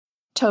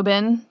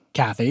Tobin.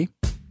 Kathy.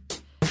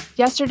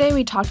 Yesterday,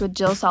 we talked with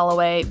Jill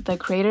Soloway, the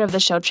creator of the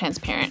show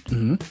Transparent.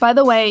 Mm-hmm. By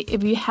the way,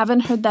 if you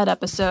haven't heard that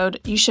episode,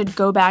 you should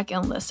go back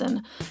and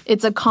listen.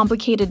 It's a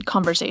complicated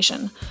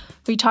conversation.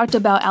 We talked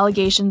about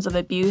allegations of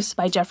abuse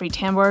by Jeffrey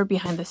Tambor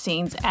behind the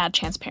scenes at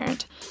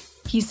Transparent.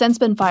 He's since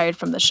been fired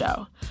from the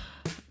show.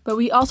 But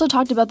we also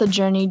talked about the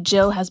journey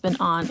Jill has been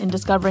on in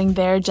discovering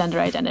their gender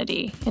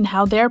identity and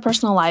how their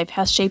personal life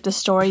has shaped the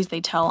stories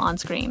they tell on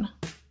screen.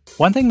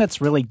 One thing that's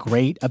really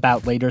great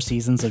about later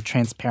seasons of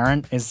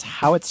Transparent is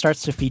how it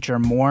starts to feature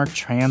more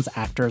trans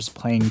actors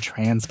playing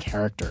trans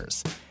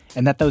characters,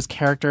 and that those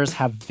characters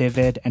have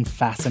vivid and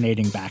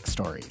fascinating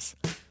backstories.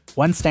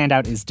 One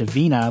standout is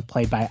Davina,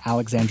 played by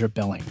Alexandra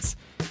Billings.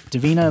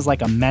 Davina is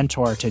like a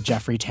mentor to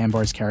Jeffrey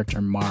Tambor's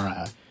character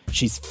Mara.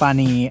 She's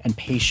funny and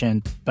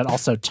patient, but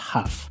also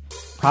tough,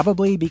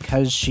 probably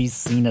because she's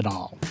seen it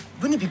all.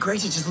 Wouldn't it be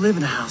great to just live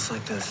in a house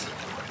like this?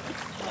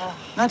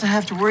 Not to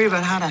have to worry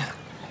about how to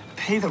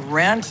pay the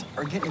rent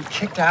or getting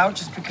kicked out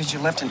just because you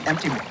left an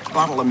empty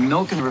bottle of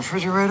milk in the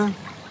refrigerator?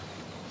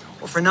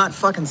 Or for not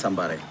fucking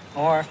somebody.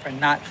 Or for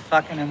not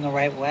fucking him the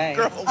right way.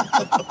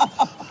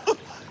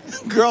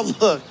 Girl,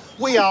 look,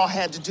 we all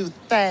had to do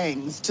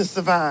things to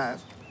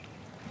survive.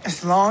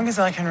 As long as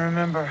I can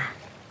remember.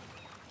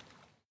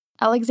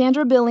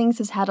 Alexandra Billings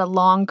has had a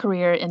long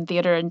career in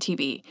theater and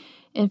TV.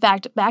 In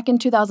fact, back in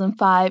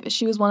 2005,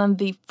 she was one of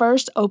the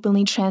first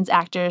openly trans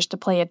actors to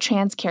play a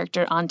trans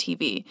character on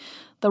TV.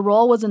 The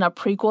role was in a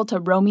prequel to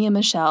Romy and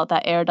Michelle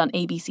that aired on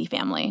ABC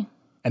Family.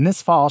 And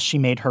this fall, she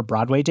made her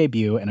Broadway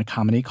debut in a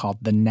comedy called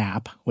The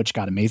Nap, which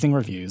got amazing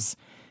reviews.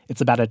 It's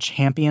about a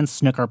champion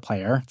snooker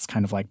player. It's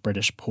kind of like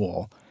British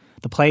pool.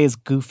 The play is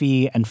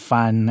goofy and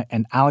fun,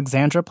 and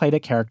Alexandra played a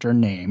character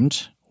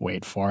named,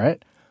 wait for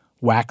it,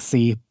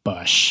 Waxy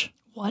Bush.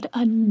 What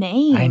a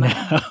name. I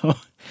know.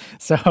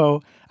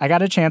 So I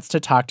got a chance to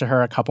talk to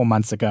her a couple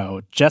months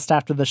ago, just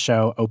after the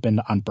show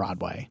opened on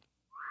Broadway.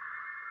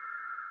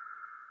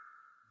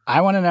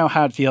 I want to know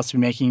how it feels to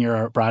be making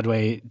your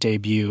Broadway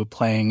debut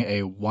playing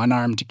a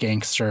one-armed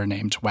gangster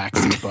named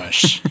Waxy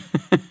Bush.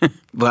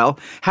 Well,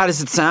 how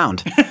does it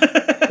sound?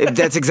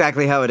 That's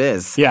exactly how it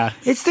is. Yeah.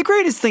 It's the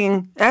greatest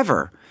thing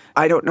ever.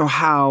 I don't know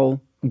how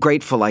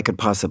grateful I could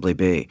possibly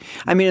be.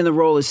 I mean, and the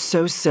role is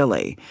so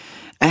silly.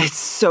 It's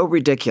so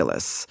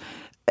ridiculous.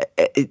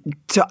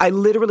 So I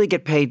literally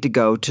get paid to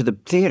go to the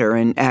theater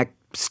and act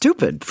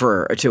stupid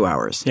for 2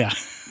 hours. Yeah.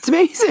 It's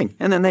amazing.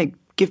 And then they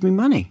give me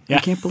money. Yeah. I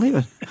can't believe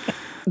it.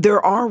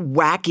 There are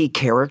wacky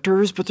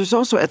characters, but there's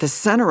also at the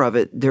center of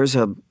it, there's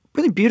a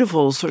really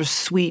beautiful, sort of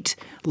sweet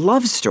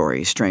love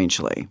story,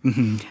 strangely.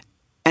 Mm-hmm.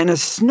 And a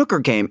snooker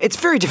game. It's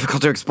very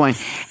difficult to explain.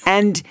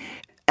 And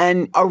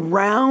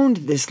around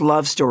this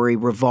love story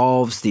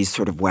revolves these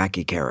sort of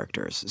wacky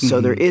characters. So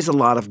Mm-hmm. there is a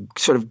lot of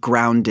sort of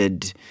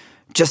grounded,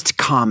 just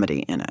comedy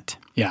in it.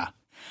 Yeah.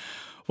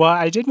 Well,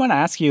 I did want to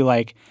ask you,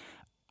 like,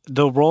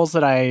 the roles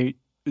that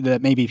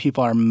maybe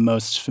people are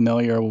most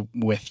familiar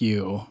with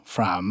you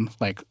from,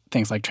 like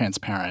things like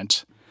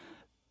Transparent,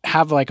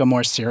 have like a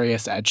more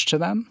serious edge to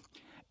them.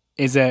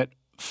 Is it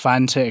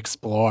fun to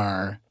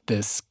explore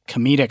this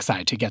comedic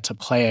side, to get to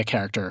play a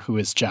character who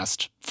is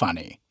just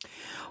funny?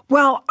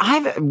 Well,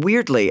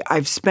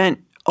 I've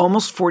spent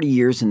almost 40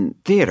 years in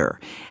theater.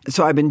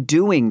 So I've been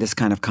doing this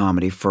kind of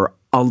comedy for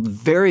a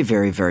very,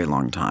 very, very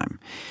long time.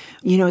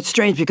 You know, it's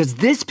strange because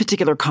this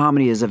particular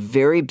comedy is a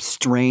very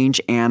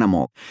strange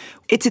animal.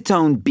 It's its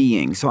own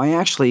being. So I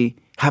actually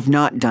have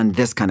not done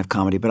this kind of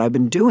comedy, but I've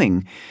been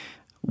doing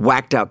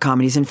whacked out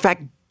comedies. In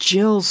fact,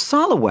 Jill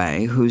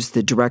Soloway, who's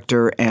the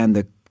director and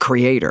the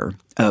creator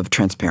of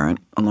Transparent,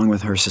 along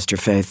with her sister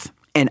Faith,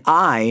 and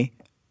I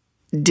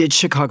did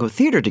Chicago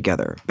theater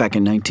together back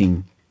in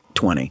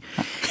 1920.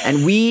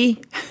 And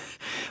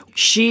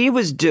she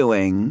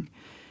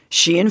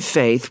and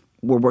Faith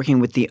were working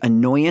with the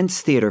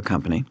Annoyance Theater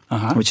Company,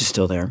 which is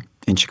still there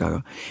in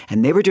Chicago.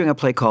 And they were doing a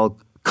play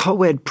called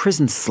Co-Ed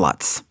Prison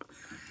Sluts.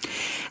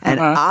 And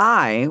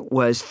I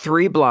was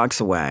 3 blocks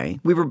away.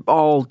 We were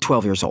all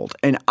 12 years old.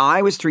 And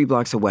I was 3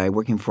 blocks away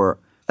working for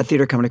a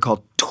theater company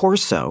called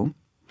Torso.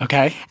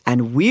 Okay.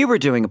 And we were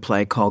doing a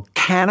play called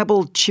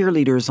Cannibal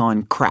Cheerleaders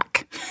on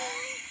Crack.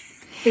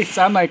 They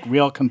sound like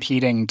real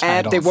competing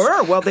titles. And they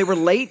were. Well, they were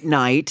late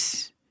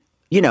night,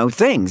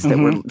 things that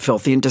were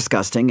filthy and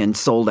disgusting and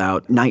sold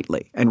out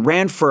nightly and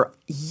ran for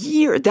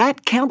years.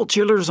 That Cannibal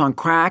Cheerleaders on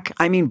Crack,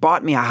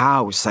 bought me a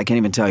house. I can't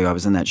even tell you. I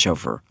was in that show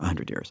for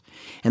 100 years.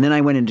 And then I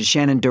went into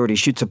Shannon Doherty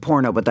Shoots a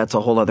Porno, but that's a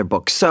whole other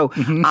book. So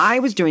I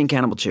was doing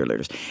Cannibal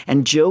Cheerleaders,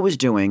 and Jill was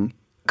doing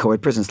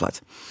Co-Ed Prison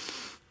Sluts.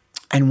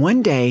 And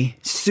one day,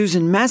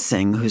 Susan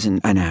Messing, who's an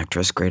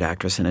actress, great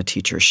actress and a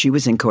teacher, she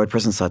was in Co-Ed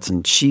Prison Sluts,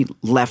 and she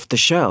left the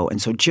show.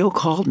 And so Jill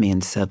called me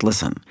and said,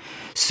 listen,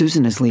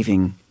 Susan is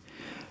leaving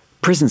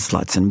Prison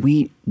Sluts, and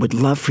we would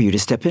love for you to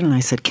step in. And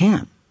I said,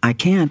 I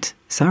can't.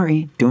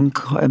 Sorry, doing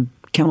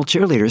Cannibal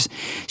Cheerleaders.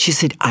 She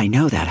said, I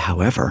know that,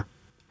 however.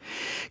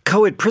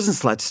 Co-Ed Prison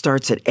Sluts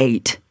starts at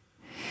 8,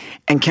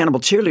 and Cannibal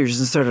Cheerleaders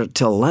doesn't start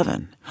until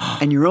 11.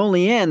 And you're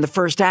only in the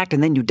first act,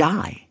 and then you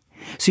die.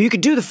 So you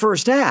could do the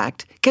first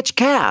act, catch a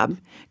cab,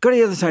 go to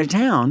the other side of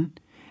town,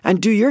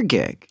 and do your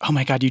gig. Oh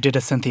my God, you did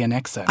a Cynthia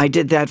Nixon. I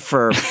did that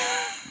for,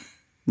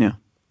 yeah.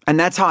 And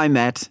that's how I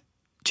met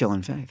Jill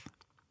and Faith.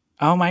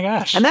 Oh my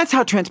gosh. And that's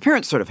how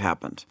Transparent sort of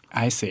happened.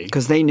 I see.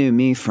 Because they knew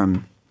me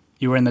from...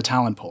 You were in the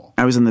talent pool.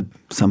 I was in the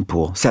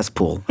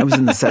cesspool. I was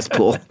in the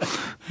cesspool.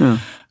 Yeah.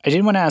 I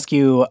did want to ask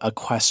you a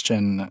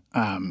question.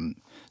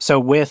 So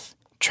with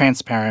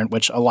Transparent,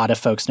 which a lot of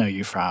folks know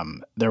you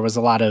from, there was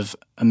a lot of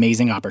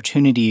amazing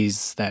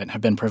opportunities that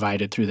have been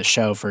provided through the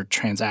show for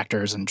trans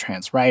actors and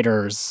trans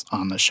writers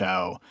on the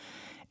show.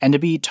 And to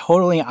be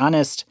totally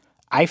honest,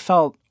 I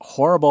felt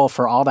horrible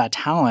for all that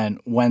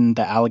talent when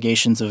the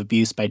allegations of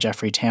abuse by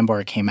Jeffrey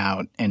Tambor came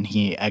out and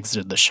he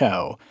exited the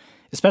show,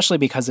 especially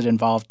because it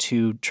involved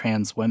 2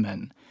 trans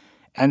women.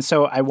 And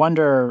so I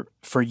wonder,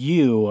 for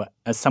you,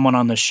 as someone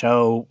on the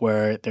show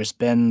where there's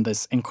been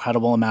this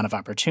incredible amount of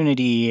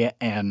opportunity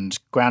and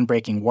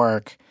groundbreaking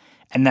work,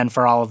 and then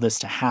for all of this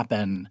to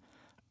happen,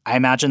 I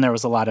imagine there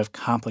was a lot of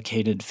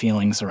complicated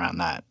feelings around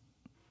that.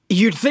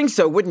 You'd think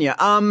so, wouldn't you?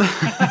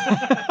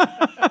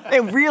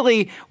 It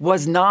really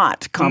was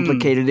not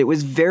complicated. It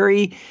was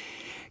very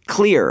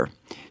clear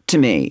to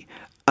me.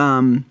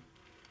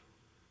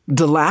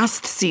 The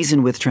last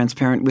season with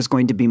Transparent was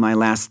going to be my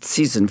last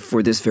season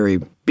for this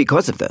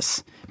because of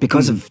this,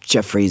 because of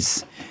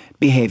Jeffrey's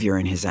behavior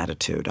and his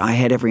attitude. I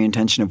had every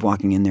intention of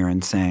walking in there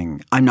and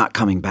saying, I'm not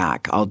coming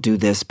back. I'll do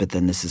this, but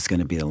then this is going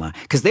to be the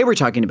last. Because they were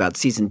talking about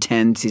season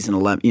 10, season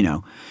 11,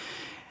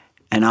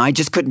 and I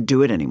just couldn't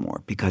do it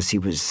anymore because he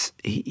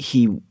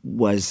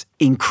was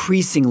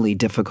increasingly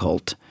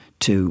difficult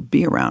to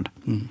be around.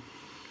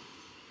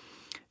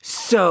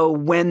 So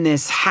when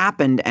this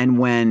happened and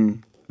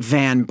when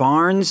Van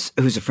Barnes,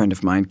 who's a friend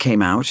of mine,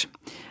 came out,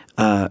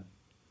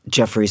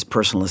 Jeffrey's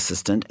personal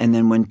assistant, and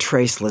then when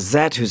Trace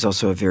Lizette, who's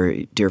also a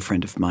very dear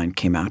friend of mine,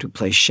 came out, who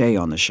plays Shay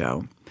on the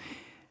show,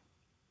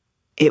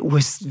 it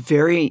was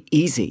very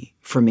easy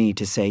for me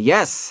to say,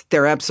 yes,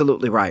 they're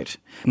absolutely right.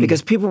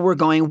 Because people were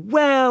going,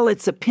 well,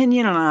 it's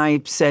opinion. And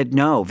I said,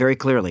 no, very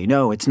clearly,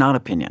 no, it's not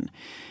opinion.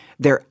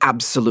 They're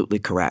absolutely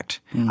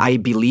correct. I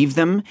believe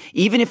them.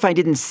 Even if I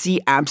didn't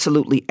see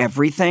absolutely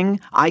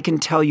everything, I can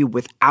tell you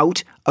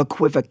without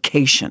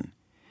equivocation,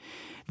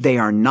 they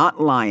are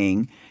not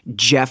lying.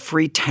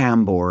 Jeffrey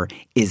Tambor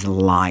is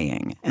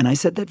lying. And I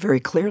said that very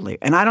clearly.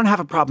 And I don't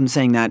have a problem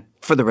saying that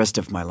for the rest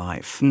of my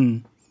life.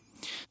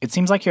 It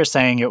seems like you're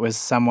saying it was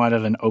somewhat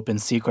of an open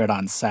secret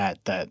on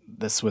set that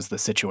this was the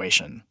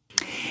situation.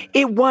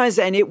 It was,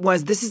 and it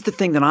was. This is the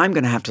thing that I'm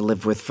going to have to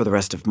live with for the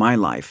rest of my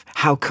life.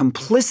 How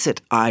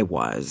complicit I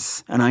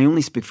was, and I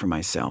only speak for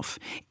myself,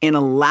 in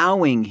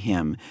allowing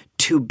him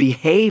to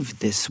behave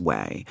this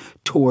way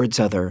towards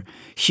other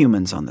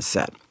humans on the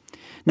set.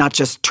 Not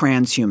just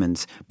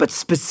transhumans, but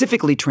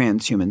specifically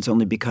transhumans,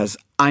 only because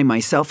I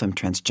myself am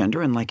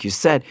transgender. And like you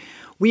said,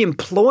 we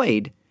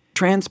employed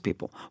trans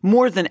people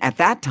more than at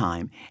that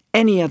time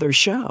any other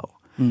show.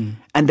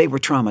 And they were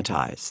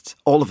traumatized.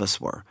 All of us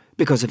were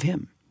because of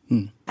him.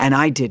 And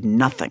I did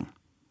nothing.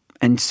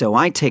 And so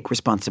I take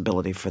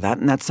responsibility for that,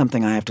 and that's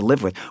something I have to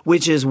live with,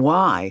 which is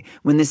why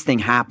when this thing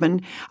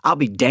happened, I'll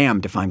be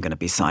damned if I'm going to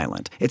be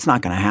silent. It's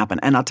not going to happen.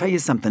 And I'll tell you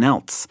something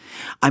else.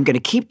 I'm going to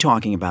keep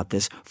talking about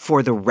this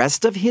for the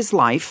rest of his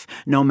life,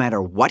 no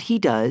matter what he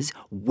does,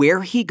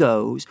 where he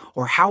goes,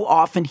 or how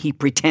often he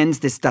pretends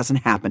this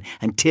doesn't happen,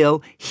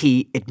 until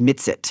he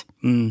admits it.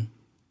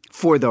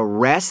 For the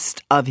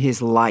rest of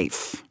his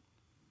life.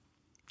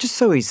 Just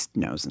so he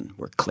knows and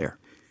we're clear.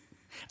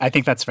 I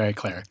think that's very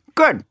clear.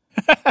 Good.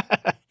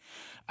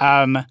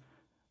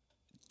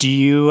 Do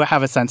you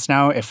have a sense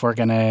now if we're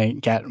going to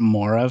get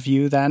more of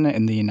you then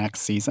in the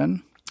next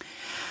season?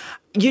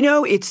 You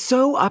know, it's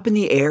so up in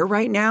the air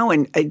right now.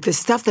 And the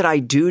stuff that I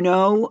do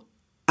know,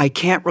 I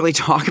can't really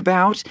talk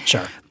about.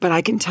 Sure. But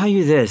I can tell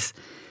you this.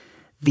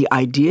 The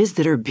ideas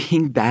that are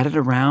being batted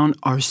around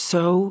are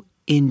so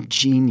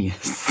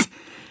ingenious.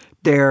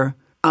 They're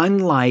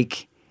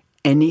unlike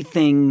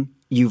anything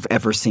you've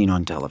ever seen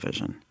on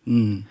television.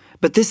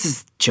 But this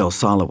is Jill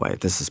Soloway.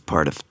 This is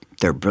part of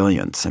their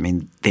brilliance. I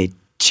mean,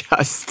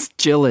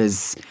 Jill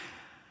is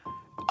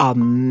a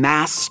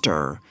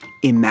master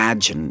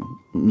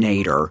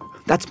imaginator.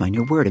 That's my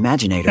new word,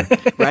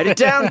 imaginator. Write it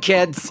down,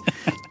 kids.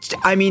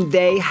 I mean,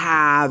 they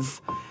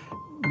have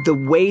the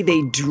way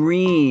they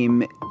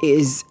dream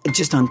is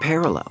just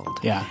unparalleled.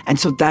 Yeah. And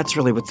so that's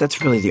really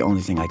the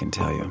only thing I can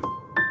tell you.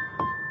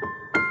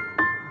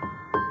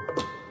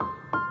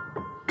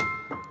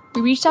 We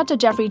reached out to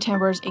Jeffrey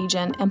Tambor's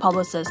agent and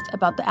publicist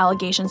about the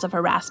allegations of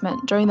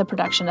harassment during the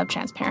production of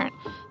Transparent.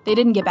 They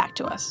didn't get back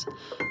to us.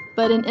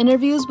 But in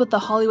interviews with The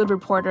Hollywood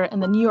Reporter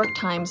and The New York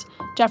Times,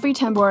 Jeffrey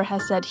Tambor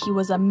has said he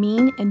was a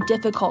mean and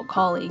difficult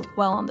colleague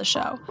while on the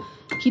show.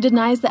 He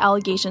denies the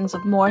allegations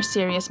of more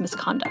serious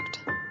misconduct.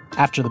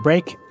 After the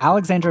break,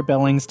 Alexandra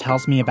Billings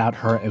tells me about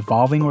her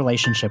evolving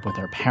relationship with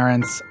her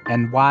parents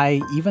and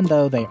why, even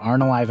though they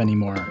aren't alive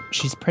anymore,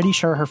 she's pretty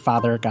sure her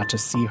father got to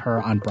see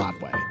her on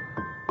Broadway.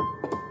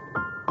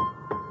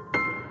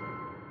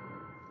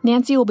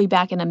 Nancy will be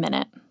back in a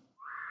minute.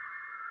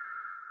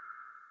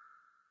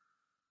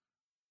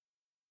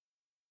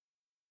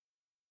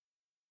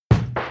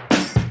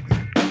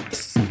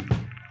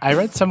 I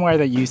read somewhere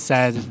that you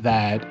said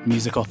that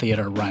musical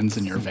theater runs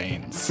in your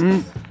veins.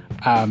 And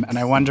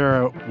I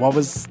wonder,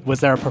 was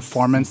there a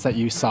performance that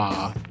you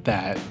saw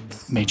that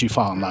made you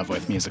fall in love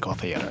with musical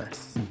theater?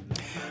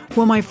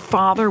 Well, my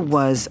father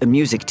was a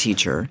music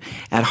teacher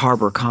at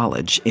Harbor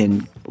College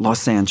in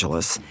Los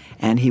Angeles,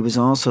 and he was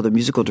also the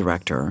musical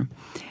director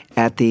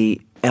at the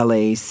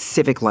LA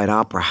Civic Light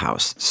Opera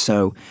House.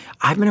 So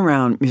I've been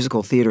around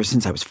musical theater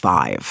since I was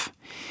 5.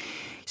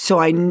 So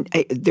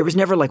there was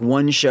never like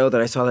one show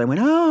that I saw that I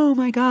went, oh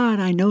my God,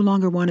 I no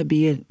longer want to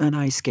be an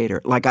ice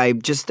skater. Like I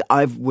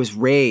was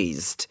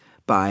raised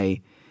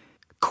by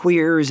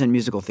queers and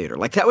musical theater.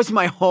 Like that was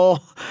my whole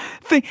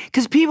thing.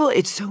 Because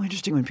it's so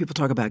interesting when people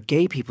talk about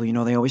gay people,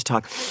 they always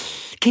talk,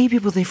 gay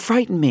people, they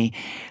frighten me.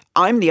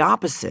 I'm the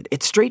opposite.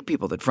 It's straight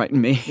people that frighten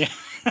me.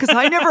 Because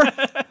I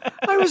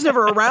was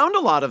never around a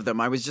lot of them.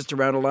 I was just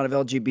around a lot of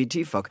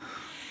LGBT folk.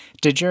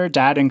 Did your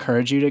dad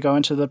encourage you to go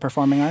into the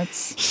performing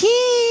arts?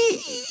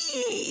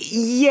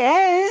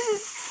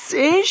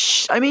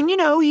 Yes-ish. I mean,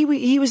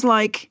 he was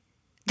like,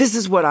 this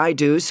is what I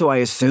do, so I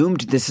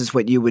assumed this is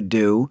what you would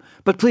do.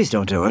 But please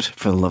don't do it,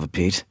 for the love of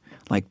Pete.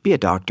 Like, be a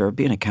doctor,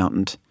 be an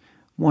accountant,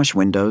 wash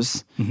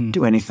windows,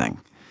 do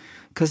anything.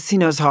 Because he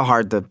knows how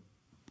hard the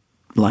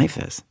life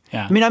is.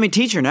 Yeah. I mean, I'm a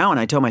teacher now, and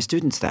I tell my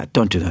students that.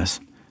 Don't do this.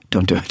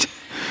 Don't do it.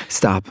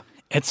 Stop.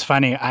 It's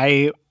funny.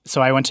 So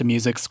I went to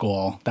music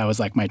school. That was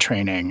like my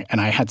training.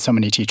 And I had so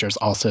many teachers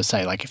also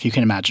say, like, if you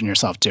can imagine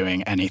yourself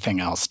doing anything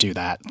else, do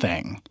that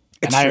thing.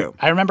 It's true.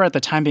 I remember at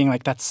the time being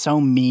like, that's so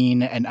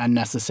mean and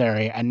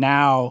unnecessary. And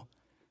now,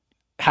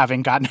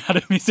 having gotten out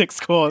of music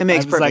school, it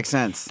makes perfect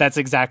sense. That's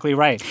exactly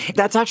right.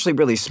 That's actually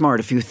really smart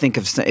if you think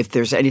if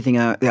there's anything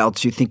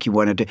else you think you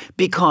want to do.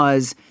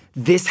 Because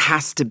this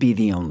has to be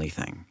the only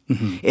thing.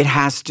 It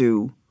has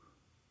to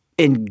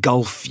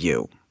engulf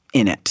you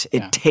in it.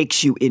 It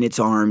takes you in its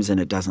arms and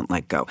it doesn't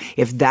let go.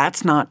 If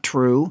that's not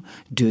true,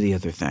 do the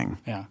other thing.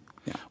 Yeah.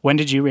 When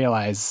did you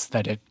realize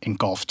that it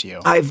engulfed you?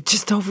 I've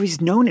just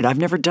always known it.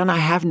 I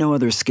have no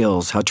other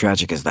skills. How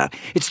tragic is that?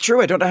 It's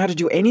true. I don't know how to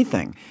do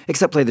anything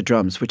except play the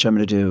drums, which I'm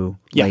going to do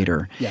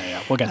later.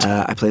 Yeah. We'll get to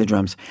that. I play the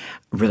drums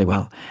really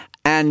well.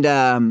 And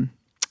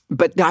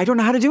but I don't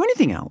know how to do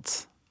anything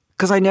else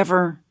because I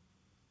never,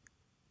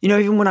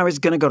 even when I was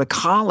going to go to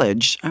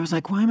college, I was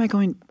like, why am I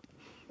going?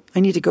 I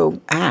need to go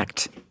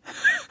act.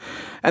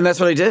 And that's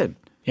what I did.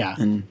 Yeah.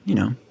 And,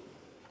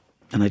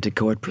 and I did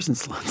co-ed prison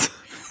sluts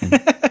and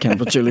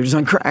cannibal cheerleaders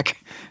on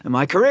crack. And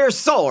my career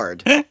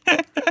soared.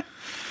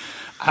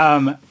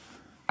 I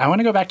want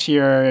to go back to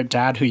your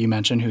dad, who you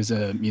mentioned, who's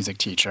a music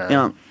teacher.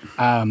 Yeah.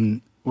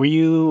 Were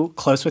you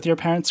close with your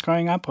parents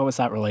growing up? What was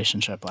that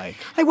relationship like?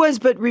 I was,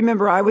 but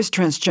remember, I was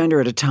transgender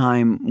at a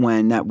time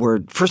when that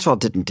word, first of all,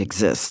 didn't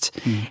exist.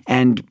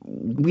 And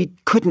we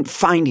couldn't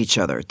find each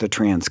other, the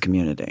trans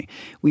community.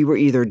 We were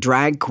either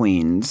drag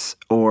queens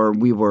or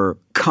we were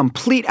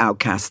complete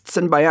outcasts.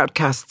 And by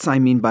outcasts, I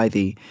mean by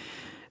the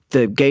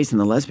gays and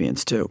the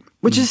lesbians, too,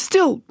 which is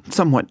still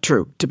somewhat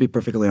true, to be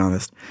perfectly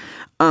honest.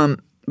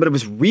 But it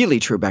was really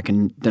true back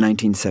in the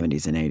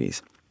 1970s and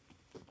 80s.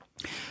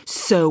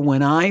 So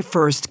when I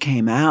first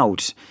came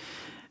out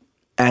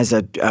as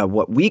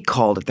what we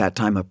called at that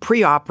time a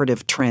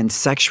preoperative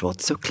transsexual,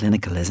 it's so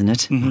clinical, isn't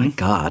it? My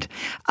God.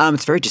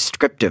 It's very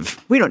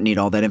descriptive. We don't need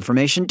all that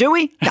information, do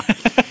we? No.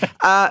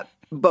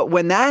 But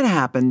when that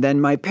happened,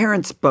 then my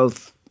parents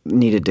both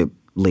needed to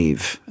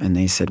leave. And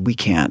they said, we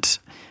can't.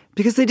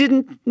 Because they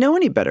didn't know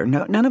any better.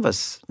 No, none of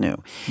us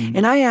knew.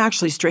 And I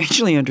actually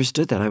strangely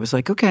understood that. I was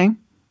like, okay,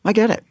 I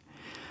get it.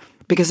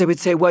 Because they would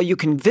say, well, you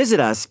can visit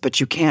us,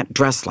 but you can't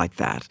dress like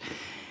that.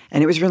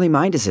 And it was really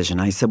my decision.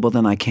 I said, well,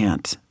 then I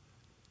can't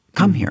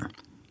come here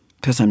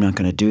because I'm not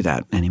going to do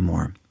that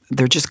anymore.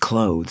 They're just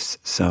clothes.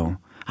 So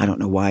I don't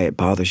know why it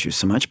bothers you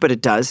so much, but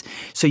it does.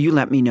 So you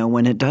let me know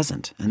when it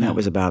doesn't. And that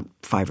was about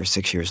 5 or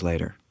 6 years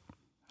later.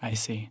 I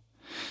see.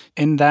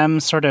 In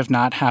them sort of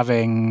not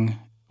having,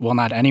 well,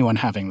 not anyone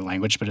having the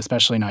language, but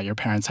especially not your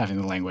parents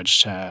having the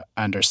language to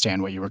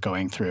understand what you were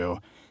going through,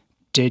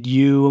 did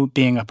you,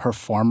 being a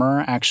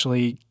performer,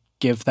 actually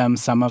give them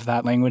some of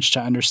that language to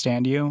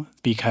understand you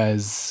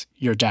because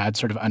your dad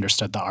sort of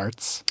understood the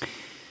arts?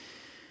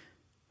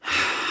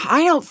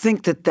 I don't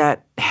think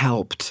that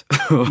helped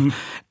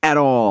at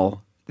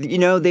all.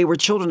 They were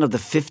children of the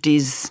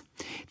 50s.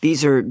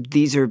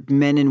 These are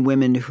men and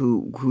women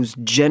whose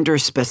gender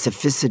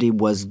specificity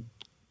was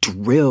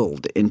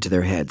drilled into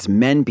their heads.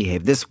 Men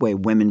behave this way,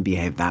 women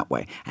behave that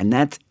way. And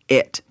that's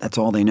it. That's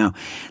all they know.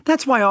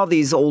 That's why all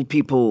these old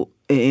people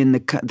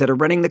that are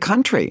running the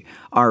country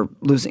are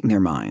losing their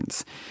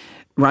minds,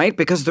 right?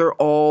 Because they're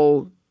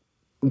all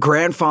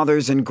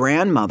grandfathers and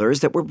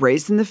grandmothers that were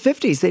raised in the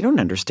 50s. They don't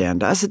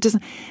understand us.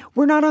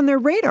 We're not on their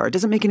radar. It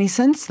doesn't make any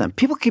sense to them.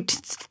 People keep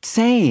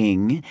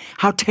saying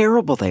how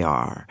terrible they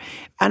are.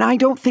 And I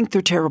don't think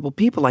they're terrible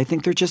people. I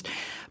think they're just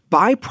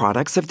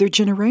byproducts of their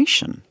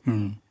generation.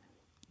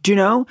 Do you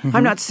know?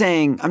 I'm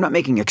not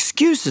making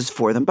excuses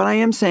for them, but I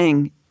am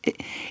saying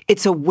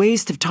it's a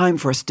waste of time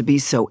for us to be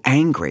so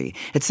angry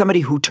at somebody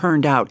who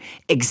turned out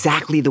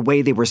exactly the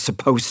way they were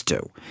supposed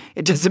to.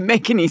 It doesn't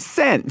make any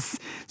sense.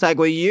 It's like,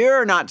 well,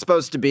 you're not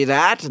supposed to be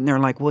that. And they're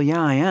like, well,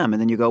 yeah, I am.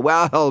 And then you go,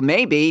 well,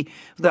 maybe.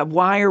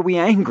 Why are we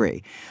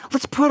angry?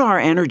 Let's put our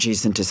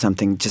energies into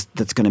something just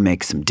that's going to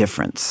make some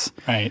difference.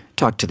 Right.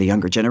 Talk to the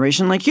younger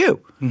generation like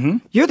you. Mm-hmm.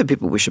 You're the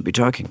people we should be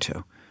talking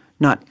to,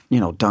 not,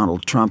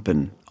 Donald Trump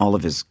and all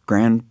of his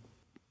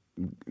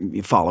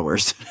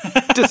followers.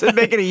 Doesn't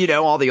make any,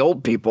 all the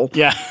old people.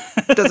 Yeah.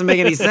 It doesn't make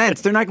any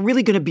sense. They're not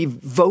really going to be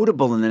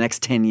votable in the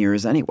next 10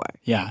 years anyway.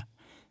 Yeah.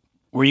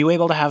 Were you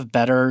able to have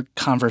better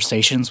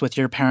conversations with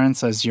your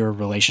parents as your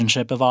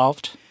relationship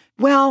evolved?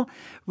 Well,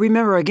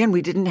 remember, again,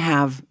 we didn't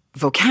have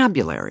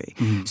vocabulary.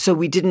 Mm-hmm.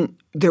 So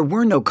there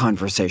were no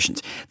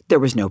conversations. There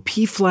was no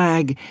P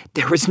flag.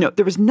 There was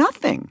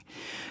nothing.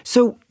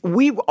 So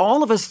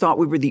all of us thought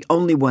we were the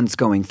only ones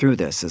going through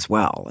this as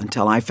well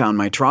until I found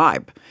my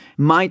tribe.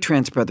 My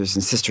trans brothers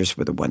and sisters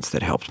were the ones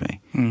that helped me.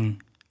 Mm.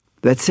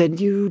 That said,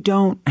 you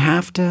don't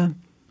have to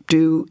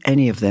do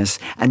any of this,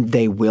 and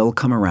they will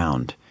come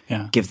around.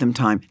 Yeah. Give them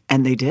time.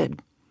 And they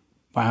did.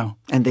 Wow.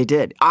 And they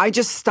did. I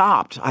just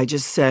stopped. I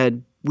just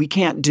said, we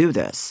can't do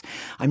this.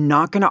 I'm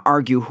not going to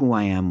argue who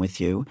I am with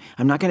you.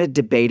 I'm not going to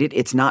debate it.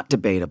 It's not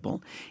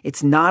debatable.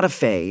 It's not a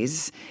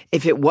phase.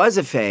 If it was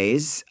a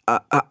phase,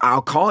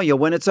 I'll call you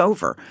when it's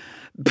over.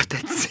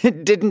 But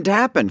it didn't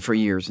happen for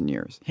years and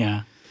years.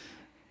 Yeah.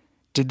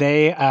 Did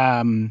they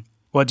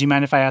do you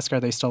mind if I ask, are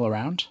they still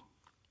around?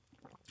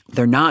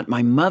 They're not.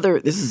 My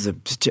mother,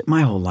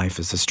 my whole life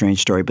is a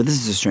strange story, but this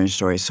is a strange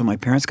story. So my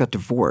parents got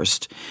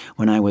divorced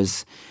when I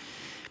was,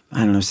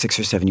 6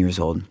 or 7 years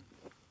old.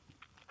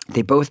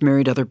 They both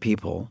married other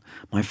people.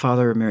 My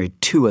father married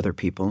 2 other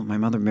people. My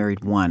mother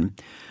married 1.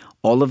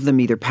 All of them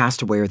either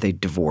passed away or they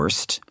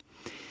divorced.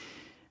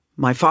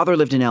 My father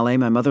lived in L.A.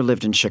 My mother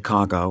lived in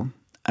Chicago.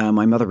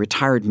 My mother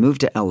retired,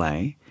 moved to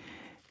L.A.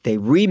 They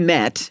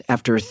re-met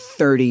after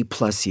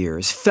 30-plus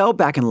years, fell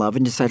back in love,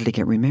 and decided to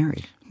get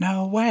remarried.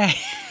 No way.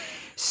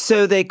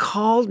 So they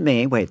called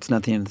me. Wait, it's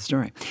not the end of the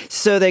story.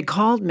 So they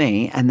called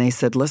me, and they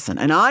said, listen.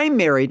 And I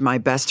married my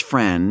best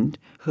friend,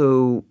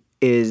 who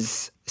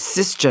is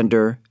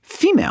cisgender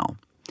female.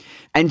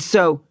 And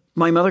so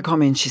my mother called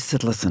me, and she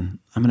said, listen,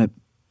 I'm going to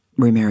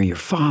remarry your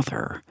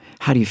father.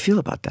 How do you feel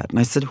about that? And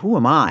I said, who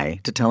am I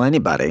to tell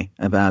anybody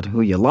about who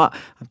you love?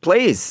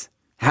 Please,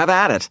 have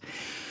at it.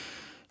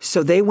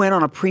 So they went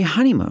on a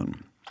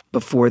pre-honeymoon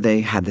before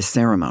they had the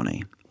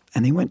ceremony.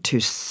 And they went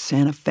to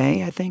Santa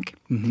Fe, I think.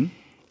 Mm-hmm.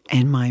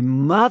 And my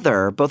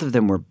mother, both of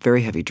them were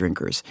very heavy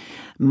drinkers.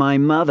 My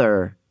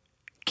mother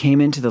came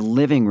into the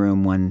living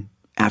room one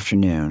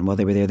afternoon while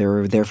they were there. They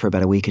were there for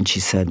about a week. And she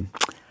said,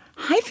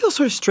 I feel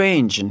sort of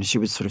strange. And she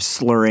was sort of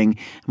slurring.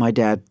 My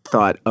dad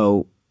thought,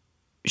 oh,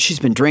 she's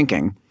been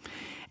drinking.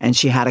 And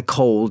she had a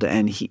cold,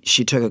 and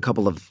she took a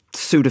couple of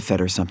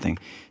Sudafed or something.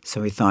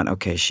 So he thought,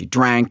 okay, she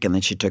drank, and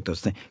then she took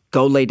those things.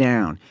 Go lay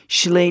down.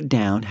 She laid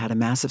down, had a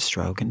massive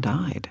stroke, and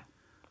died.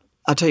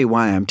 I'll tell you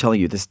why I'm telling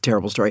you this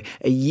terrible story.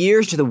 A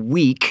year to the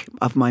week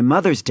of my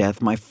mother's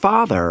death, my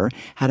father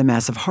had a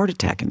massive heart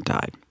attack and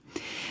died.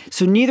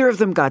 So neither of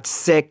them got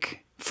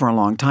sick for a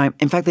long time.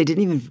 In fact, they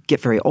didn't even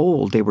get very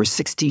old. They were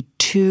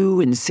 62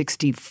 and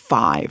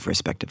 65,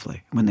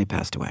 respectively, when they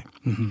passed away.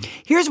 Mm-hmm.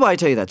 Here's why I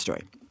tell you that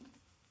story.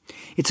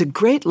 It's a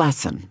great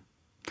lesson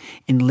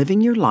in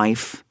living your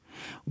life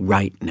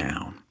right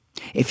now.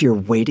 If you're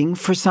waiting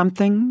for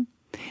something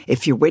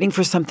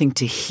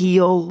to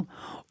heal,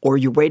 or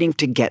you're waiting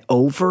to get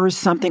over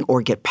something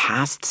or get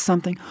past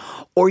something,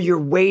 or you're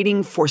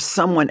waiting for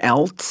someone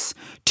else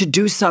to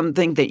do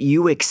something that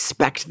you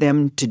expect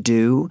them to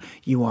do,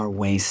 you are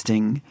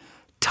wasting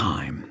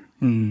time.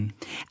 Mm.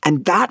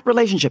 And that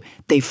relationship,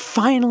 they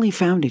finally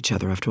found each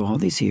other after all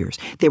these years.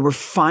 They were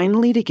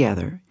finally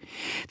together.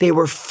 They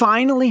were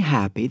finally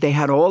happy. They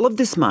had all of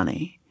this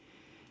money.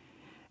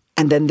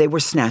 And then they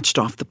were snatched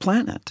off the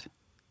planet.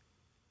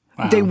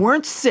 Wow. They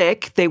weren't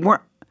sick.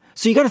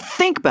 So you got to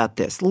think about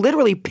this.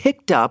 Literally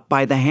picked up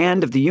by the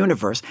hand of the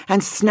universe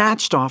and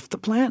snatched off the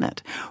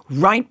planet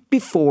right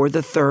before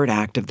the third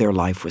act of their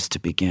life was to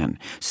begin.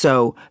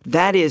 So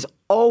that is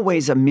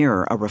always a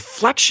mirror, a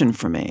reflection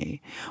for me.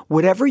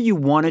 Whatever you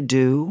want to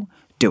do,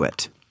 do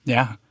it.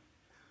 Yeah.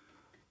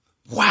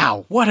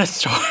 Wow, what a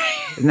story.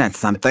 Isn't that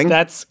something?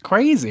 That's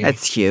crazy.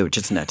 That's huge,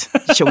 isn't it?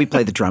 Shall we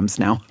play the drums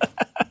now?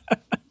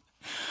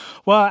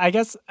 Well, I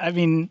guess,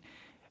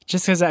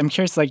 just because I'm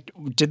curious,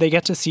 did they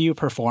get to see you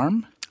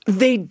perform?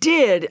 They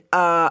did.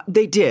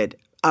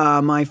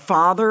 My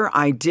father,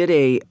 I did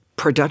a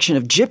production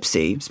of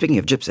Gypsy. Speaking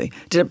of Gypsy,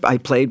 I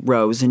played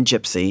Rose in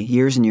Gypsy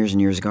years and years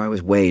and years ago. I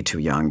was way too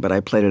young, but I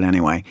played it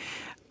anyway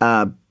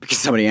because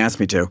somebody asked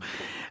me to.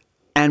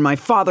 And my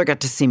father got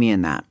to see me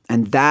in that.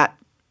 And that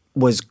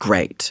was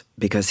great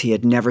because he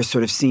had never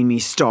sort of seen me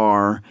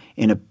star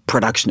in a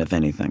production of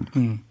anything.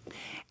 Hmm.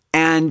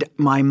 And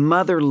my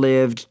mother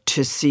lived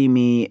to see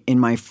me in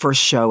my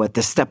first show at the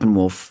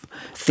Steppenwolf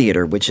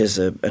Theater, which is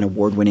an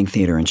award-winning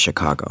theater in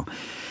Chicago.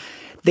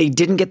 They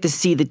didn't get to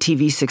see the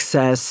TV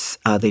success.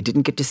 They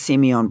didn't get to see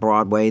me on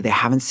Broadway. They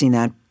haven't seen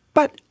that.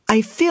 But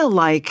I feel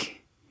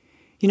like,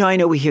 I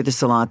know we hear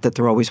this a lot, that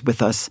they're always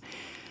with us.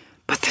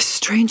 But the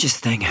strangest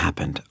thing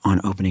happened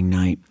on opening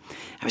night.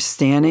 I was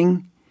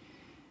standing,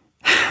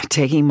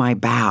 taking my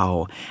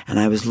bow, and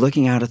I was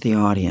looking out at the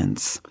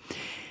audience.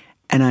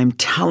 And I'm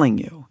telling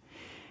you,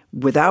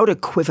 without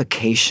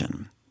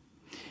equivocation,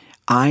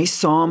 I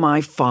saw my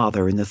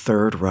father in the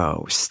third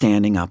row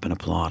standing up and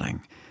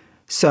applauding.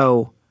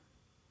 So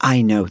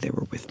I know they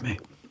were with me.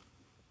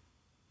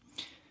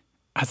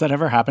 Has that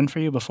ever happened for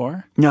you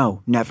before?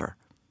 No, never.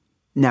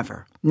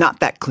 Never. Not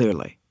that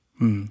clearly.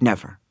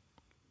 Never.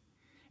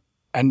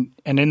 And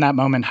in that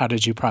moment, how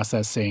did you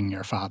process seeing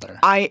your father?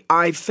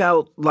 I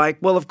felt like,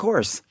 well, of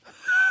course.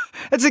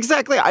 That's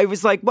exactly, I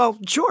was like, well,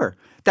 sure.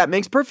 That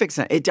makes perfect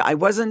sense. I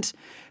wasn't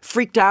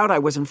freaked out. I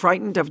wasn't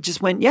frightened. I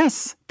just went,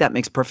 yes, that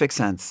makes perfect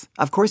sense.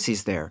 Of course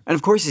he's there. And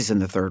of course he's in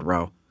the third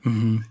row.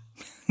 Mm-hmm.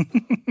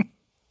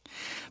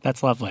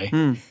 That's lovely.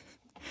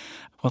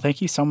 Well,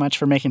 thank you so much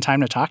for making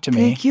time to talk to me.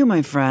 Thank you,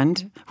 my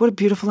friend. What a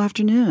beautiful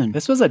afternoon.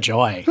 This was a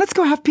joy. Let's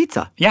go have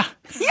pizza. Yeah.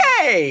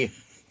 Yay!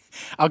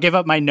 I'll give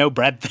up my no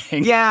bread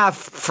thing. Yeah,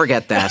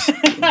 forget that.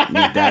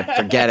 Need that.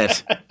 Forget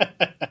it.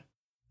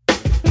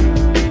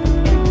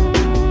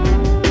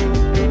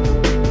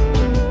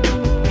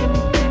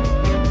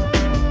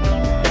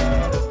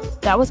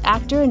 That was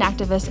actor and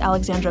activist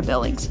Alexandra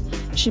Billings.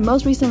 She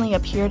most recently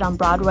appeared on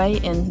Broadway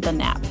in The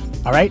Nap.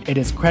 All right, it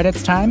is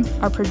credits time.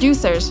 Our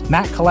producers,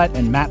 Matt Collette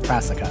and Matt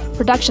Frasica.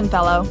 production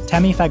fellow,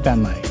 Temi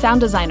Fagbenle.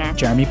 sound designer,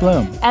 Jeremy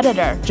Bloom.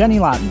 editor, Jenny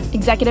Lawton.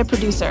 executive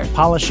producer.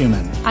 Paula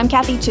Schumann. I'm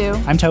Kathy Tu,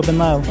 I'm Tobin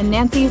Lowe. and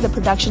Nancy is a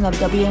production of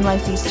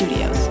WNYC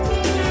Studios.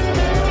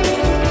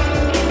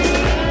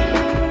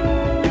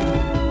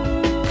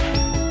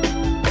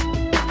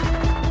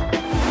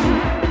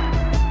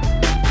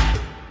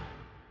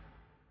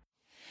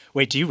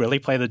 Wait, do you really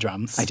play the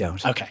drums? I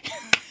don't. Okay.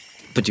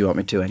 But do you want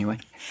me to anyway?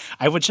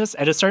 I would just,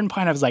 at a certain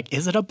point, I was like,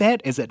 is it a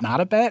bit? Is it not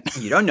a bit?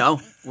 You don't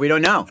know. We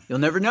don't know. You'll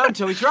never know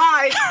until we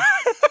try.